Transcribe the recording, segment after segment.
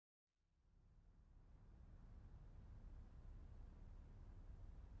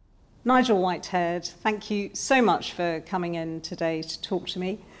Nigel Whitehead, thank you so much for coming in today to talk to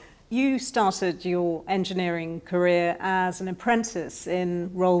me. You started your engineering career as an apprentice in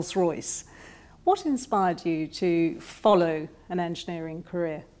Rolls-Royce. What inspired you to follow an engineering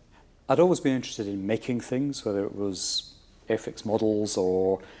career? I'd always been interested in making things, whether it was airfix models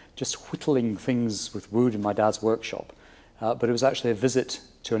or just whittling things with wood in my dad's workshop. But it was actually a visit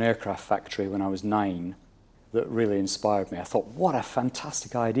to an aircraft factory when I was 9 that really inspired me. I thought, what a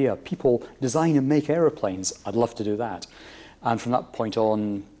fantastic idea. People design and make aeroplanes. I'd love to do that. And from that point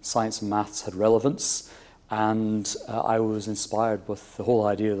on, science and maths had relevance. And I was inspired with the whole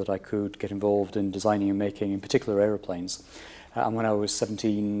idea that I could get involved in designing and making, in particular, aeroplanes. And when I was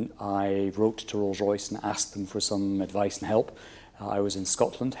 17, I wrote to Rolls-Royce and asked them for some advice and help. I was in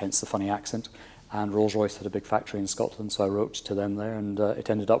Scotland, hence the funny accent, and Rolls-Royce had a big factory in Scotland, so I wrote to them there, and it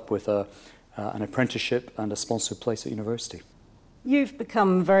ended up with an apprenticeship and a sponsored place at university. You've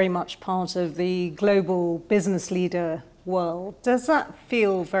become very much part of the global business leader world. Does that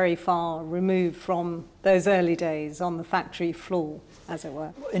feel very far removed from those early days on the factory floor, as it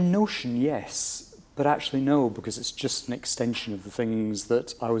were? In notion, yes, but actually no, because it's just an extension of the things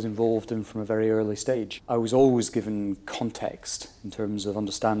that I was involved in from a very early stage. I was always given context in terms of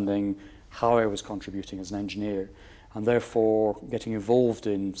understanding how I was contributing as an engineer, and therefore getting involved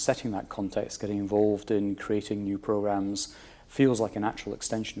in setting that context, getting involved in creating new programs feels like a natural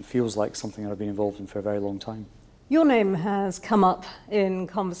extension, feels like something that I've been involved in for a very long time. Your name has come up in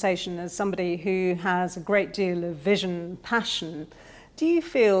conversation as somebody who has a great deal of vision, passion. Do you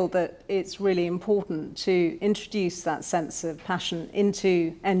feel that it's really important to introduce that sense of passion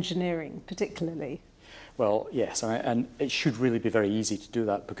into engineering, particularly? Well, yes, and it should really be very easy to do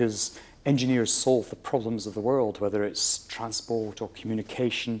that, because engineers solve the problems of the world, whether it's transport or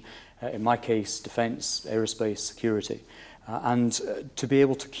communication, in my case, defence, aerospace, security. To be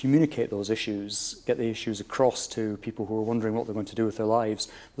able to communicate those issues, get the issues across to people who are wondering what they're going to do with their lives,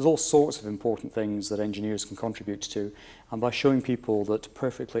 there's all sorts of important things that engineers can contribute to. And by showing people that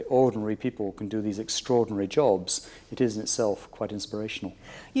perfectly ordinary people can do these extraordinary jobs, it is in itself quite inspirational.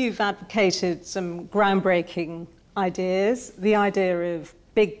 You've advocated some groundbreaking ideas, the idea of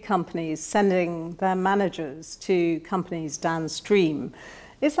big companies sending their managers to companies downstream.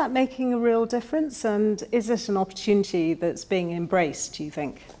 Is that making a real difference, and is it an opportunity that's being embraced, do you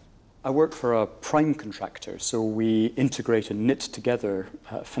think? I work for a prime contractor, so we integrate and knit together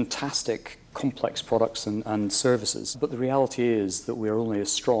fantastic complex products and services. But the reality is that we're only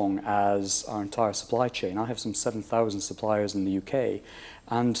as strong as our entire supply chain. I have some 7,000 suppliers in the UK,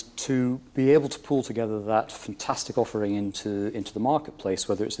 and to be able to pull together that fantastic offering into the marketplace,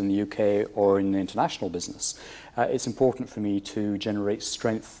 whether it's in the UK or in the international business, it's important for me to generate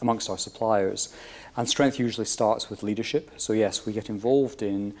strength amongst our suppliers. And strength usually starts with leadership. So yes, we get involved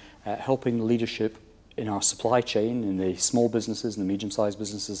in helping the leadership in our supply chain, in the small businesses and the medium-sized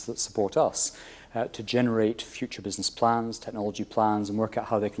businesses that support us, to generate future business plans, technology plans, and work out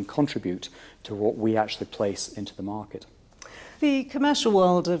how they can contribute to what we actually place into the market. The commercial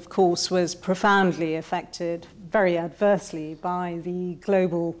world, of course, was profoundly affected very adversely by the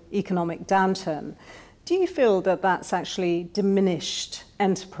global economic downturn. Do you feel that that's actually diminished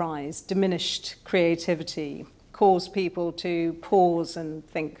enterprise, diminished creativity, caused people to pause and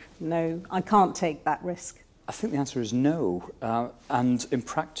think, no, I can't take that risk? I think the answer is no. And in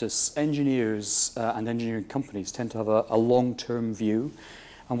practice, engineers and engineering companies tend to have a long-term view.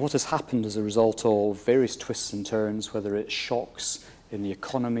 And what has happened as a result of various twists and turns, whether it's shocks in the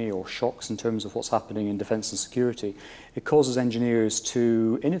economy or shocks in terms of what's happening in defence and security, it causes engineers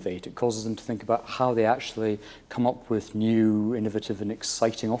to innovate. It causes them to think about how they actually come up with new, innovative and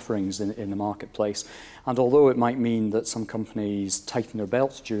exciting offerings in the marketplace. And although it might mean that some companies tighten their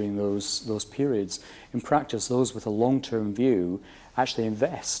belts during those periods, in practice, those with a long-term view actually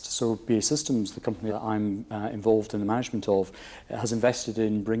invest. So BAE Systems, the company that I'm involved in the management of, has invested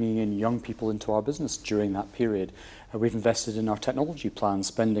in bringing in young people into our business during that period. We've invested in our technology plan,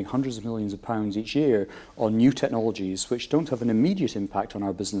 spending hundreds of millions of pounds each year on new technologies which don't have an immediate impact on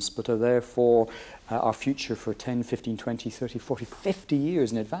our business, but are there for our future for 10, 15, 20, 30, 40, 50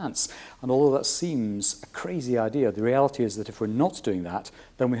 years in advance. And although that seems a crazy idea, the reality is that if we're not doing that,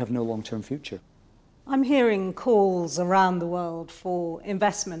 then we have no long-term future. I'm hearing calls around the world for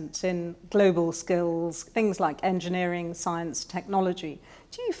investment in global skills, things like engineering, science, technology.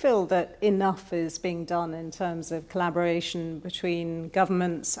 Do you feel that enough is being done in terms of collaboration between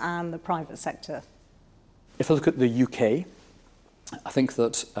governments and the private sector? If I look at the UK, I think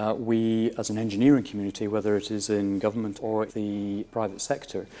that we, as an engineering community, whether it is in government or the private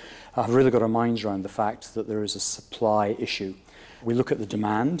sector, have really got our minds around the fact that there is a supply issue. We look at the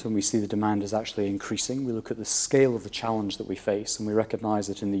demand and we see the demand is actually increasing. We look at the scale of the challenge that we face and we recognise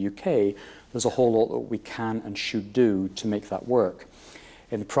that in the UK there's a whole lot that we can and should do to make that work.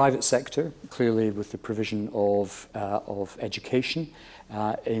 In the private sector, clearly with the provision of education,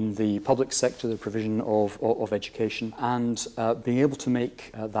 in the public sector, the provision of education, and being able to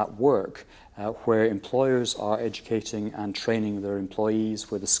make that work where employers are educating and training their employees,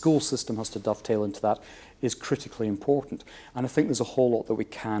 where the school system has to dovetail into that, is critically important. And I think there's a whole lot that we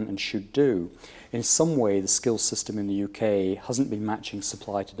can and should do. In some way, the skills system in the UK hasn't been matching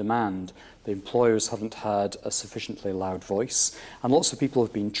supply to demand. The employers haven't had a sufficiently loud voice, and lots of people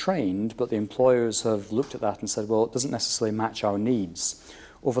have been trained, but the employers have looked at that and said, well, it doesn't necessarily match our needs.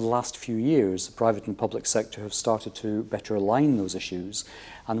 Over the last few years, the private and public sector have started to better align those issues,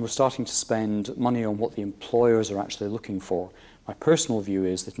 and we're starting to spend money on what the employers are actually looking for. My personal view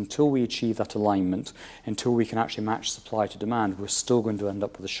is that until we achieve that alignment, until we can actually match supply to demand, we're still going to end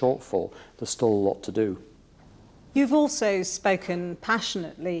up with a shortfall. There's still a lot to do. You've also spoken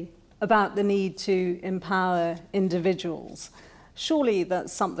passionately about the need to empower individuals. Surely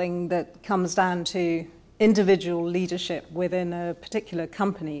that's something that comes down to individual leadership within a particular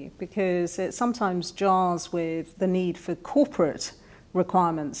company, because it sometimes jars with the need for corporate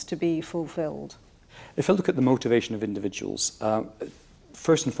requirements to be fulfilled. If I look at the motivation of individuals,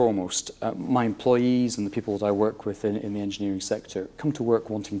 first and foremost, my employees and the people that I work with in the engineering sector come to work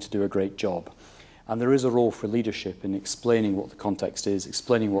wanting to do a great job. And there is a role for leadership in explaining what the context is,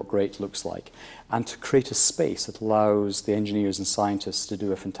 explaining what great looks like, and to create a space that allows the engineers and scientists to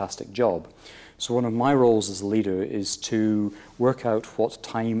do a fantastic job. So one of my roles as a leader is to work out what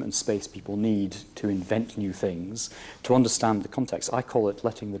time and space people need to invent new things, to understand the context. I call it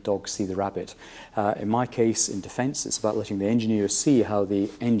letting the dog see the rabbit. In my case, in defence, it's about letting the engineers see how the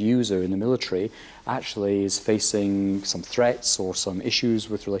end user in the military actually is facing some threats or some issues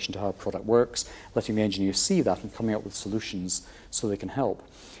with relation to how a product works, letting the engineers see that and coming up with solutions so they can help.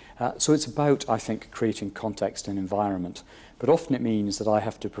 So it's about, I think, creating context and environment. But often it means that I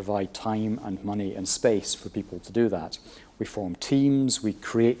have to provide time and money and space for people to do that. We form teams, we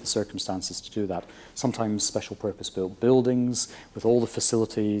create the circumstances to do that. Sometimes special purpose-built buildings with all the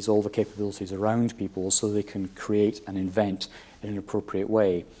facilities, all the capabilities around people so they can create and invent in an appropriate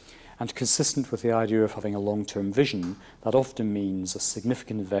way. And consistent with the idea of having a long-term vision, that often means a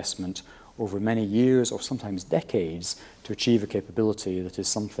significant investment over many years or sometimes decades to achieve a capability that is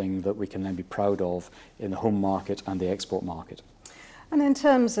something that we can then be proud of in the home market and the export market. And in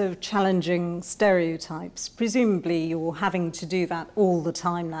terms of challenging stereotypes, presumably you're having to do that all the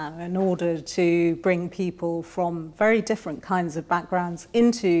time now in order to bring people from very different kinds of backgrounds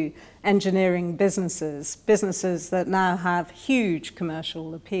into engineering businesses that now have huge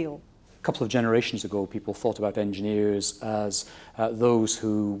commercial appeal. A couple of generations ago, people thought about engineers as those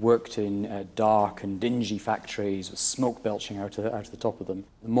who worked in dark and dingy factories with smoke belching out of the top of them.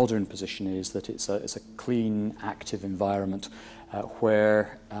 The modern position is that it's a clean, active environment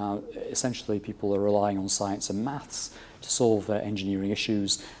where essentially people are relying on science and maths to solve their engineering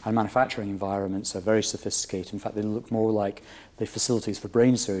issues, and manufacturing environments are very sophisticated. In fact, they look more like the facilities for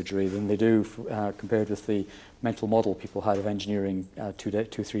brain surgery than they do compared with the mental model people had of engineering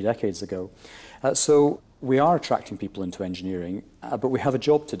 2-3 decades ago. So we are attracting people into engineering, but we have a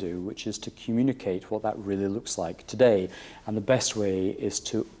job to do, which is to communicate what that really looks like today. And the best way is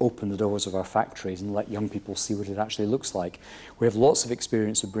to open the doors of our factories and let young people see what it actually looks like. We have lots of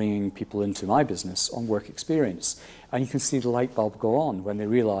experience of bringing people into my business on work experience. And you can see the light bulb go on when they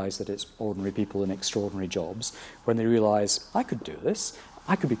realise that it's ordinary people in extraordinary jobs, when they realise, I could do this,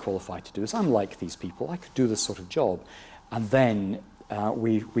 I could be qualified to do this, I'm like these people, I could do this sort of job. And then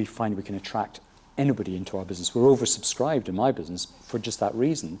we find we can attract anybody into our business. We're oversubscribed in my business for just that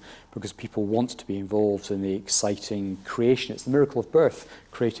reason, because people want to be involved in the exciting creation. It's the miracle of birth,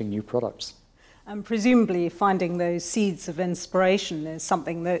 creating new products. And presumably finding those seeds of inspiration is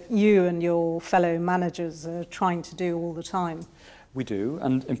something that you and your fellow managers are trying to do all the time. We do,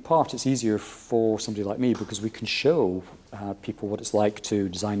 and in part it's easier for somebody like me because we can show people what it's like to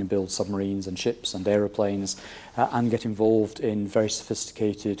design and build submarines and ships and aeroplanes and get involved in very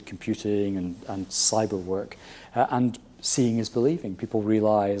sophisticated computing and cyber work. And seeing is believing. People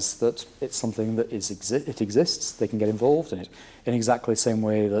realise that it's something that it exists, they can get involved in it. In exactly the same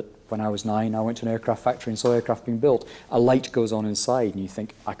way that when I was 9, I went to an aircraft factory and saw aircraft being built. A light goes on inside and you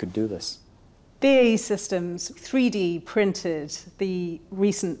think, I could do this. BAE Systems 3D printed the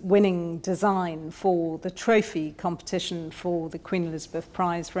recent winning design for the trophy competition for the Queen Elizabeth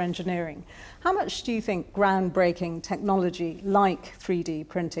Prize for Engineering. How much do you think groundbreaking technology like 3D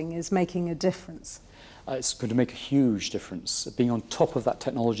printing is making a difference? It's going to make a huge difference. Being on top of that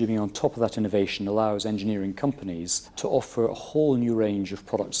technology, being on top of that innovation allows engineering companies to offer a whole new range of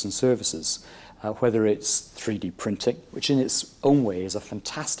products and services. Whether it's 3D printing, which in its own way is a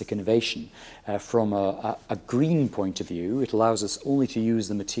fantastic innovation. From a green point of view, it allows us only to use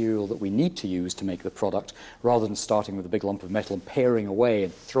the material that we need to use to make the product, rather than starting with a big lump of metal and paring away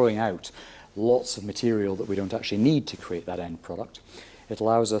and throwing out lots of material that we don't actually need to create that end product. It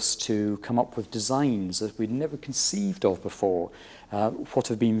allows us to come up with designs that we'd never conceived of before. What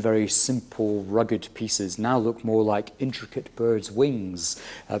have been very simple, rugged pieces now look more like intricate birds' wings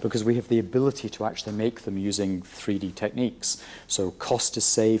because we have the ability to actually make them using 3D techniques. So cost is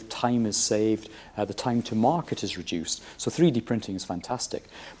saved, time is saved, the time to market is reduced. So 3D printing is fantastic.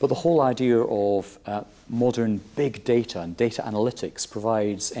 But the whole idea of modern big data and data analytics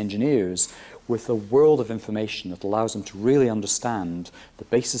provides engineers with a world of information that allows them to really understand the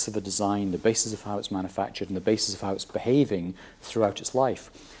basis of a design, the basis of how it's manufactured, and the basis of how it's behaving throughout its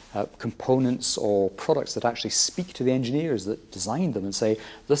life. Components or products that actually speak to the engineers that designed them and say,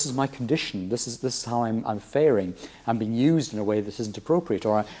 this is my condition, this is how I'm faring, I'm being used in a way that isn't appropriate,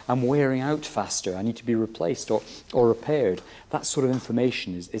 or I'm wearing out faster, I need to be replaced or repaired. That sort of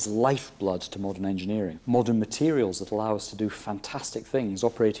information is lifeblood to modern engineering. Modern materials that allow us to do fantastic things,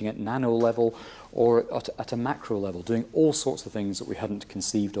 operating at nano level or at a macro level, doing all sorts of things that we hadn't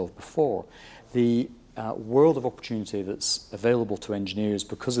conceived of before. The world of opportunity that's available to engineers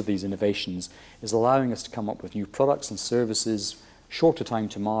because of these innovations is allowing us to come up with new products and services, shorter time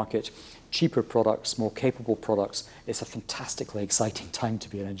to market, cheaper products, more capable products. It's a fantastically exciting time to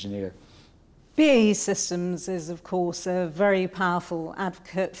be an engineer. BAE Systems is, of course, a very powerful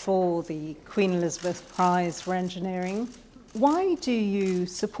advocate for the Queen Elizabeth Prize for Engineering. Why do you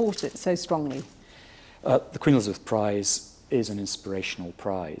support it so strongly? The Queen Elizabeth Prize is an inspirational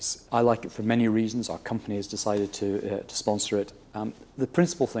prize. I like it for many reasons. Our company has decided to sponsor it. The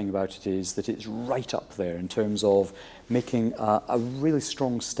principal thing about it is that it's right up there in terms of making a really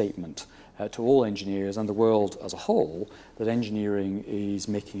strong statement to all engineers and the world as a whole that engineering is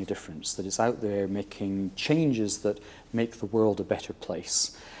making a difference, that it's out there making changes that make the world a better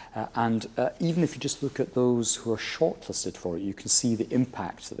place. Even if you just look at those who are shortlisted for it, you can see the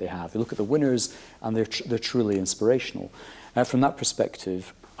impact that they have. You look at the winners and they're truly inspirational. From that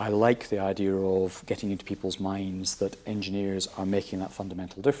perspective, I like the idea of getting into people's minds that engineers are making that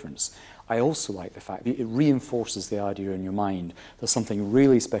fundamental difference. I also like the fact that it reinforces the idea in your mind that something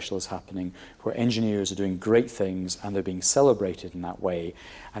really special is happening, where engineers are doing great things and they're being celebrated in that way,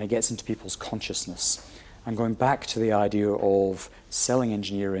 and it gets into people's consciousness. And going back to the idea of selling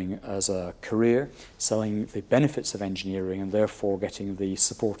engineering as a career, selling the benefits of engineering and therefore getting the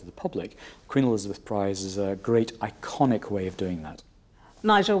support of the public, the Queen Elizabeth Prize is a great iconic way of doing that.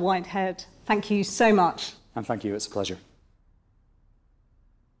 Nigel Whitehead, thank you so much. And thank you, it's a pleasure.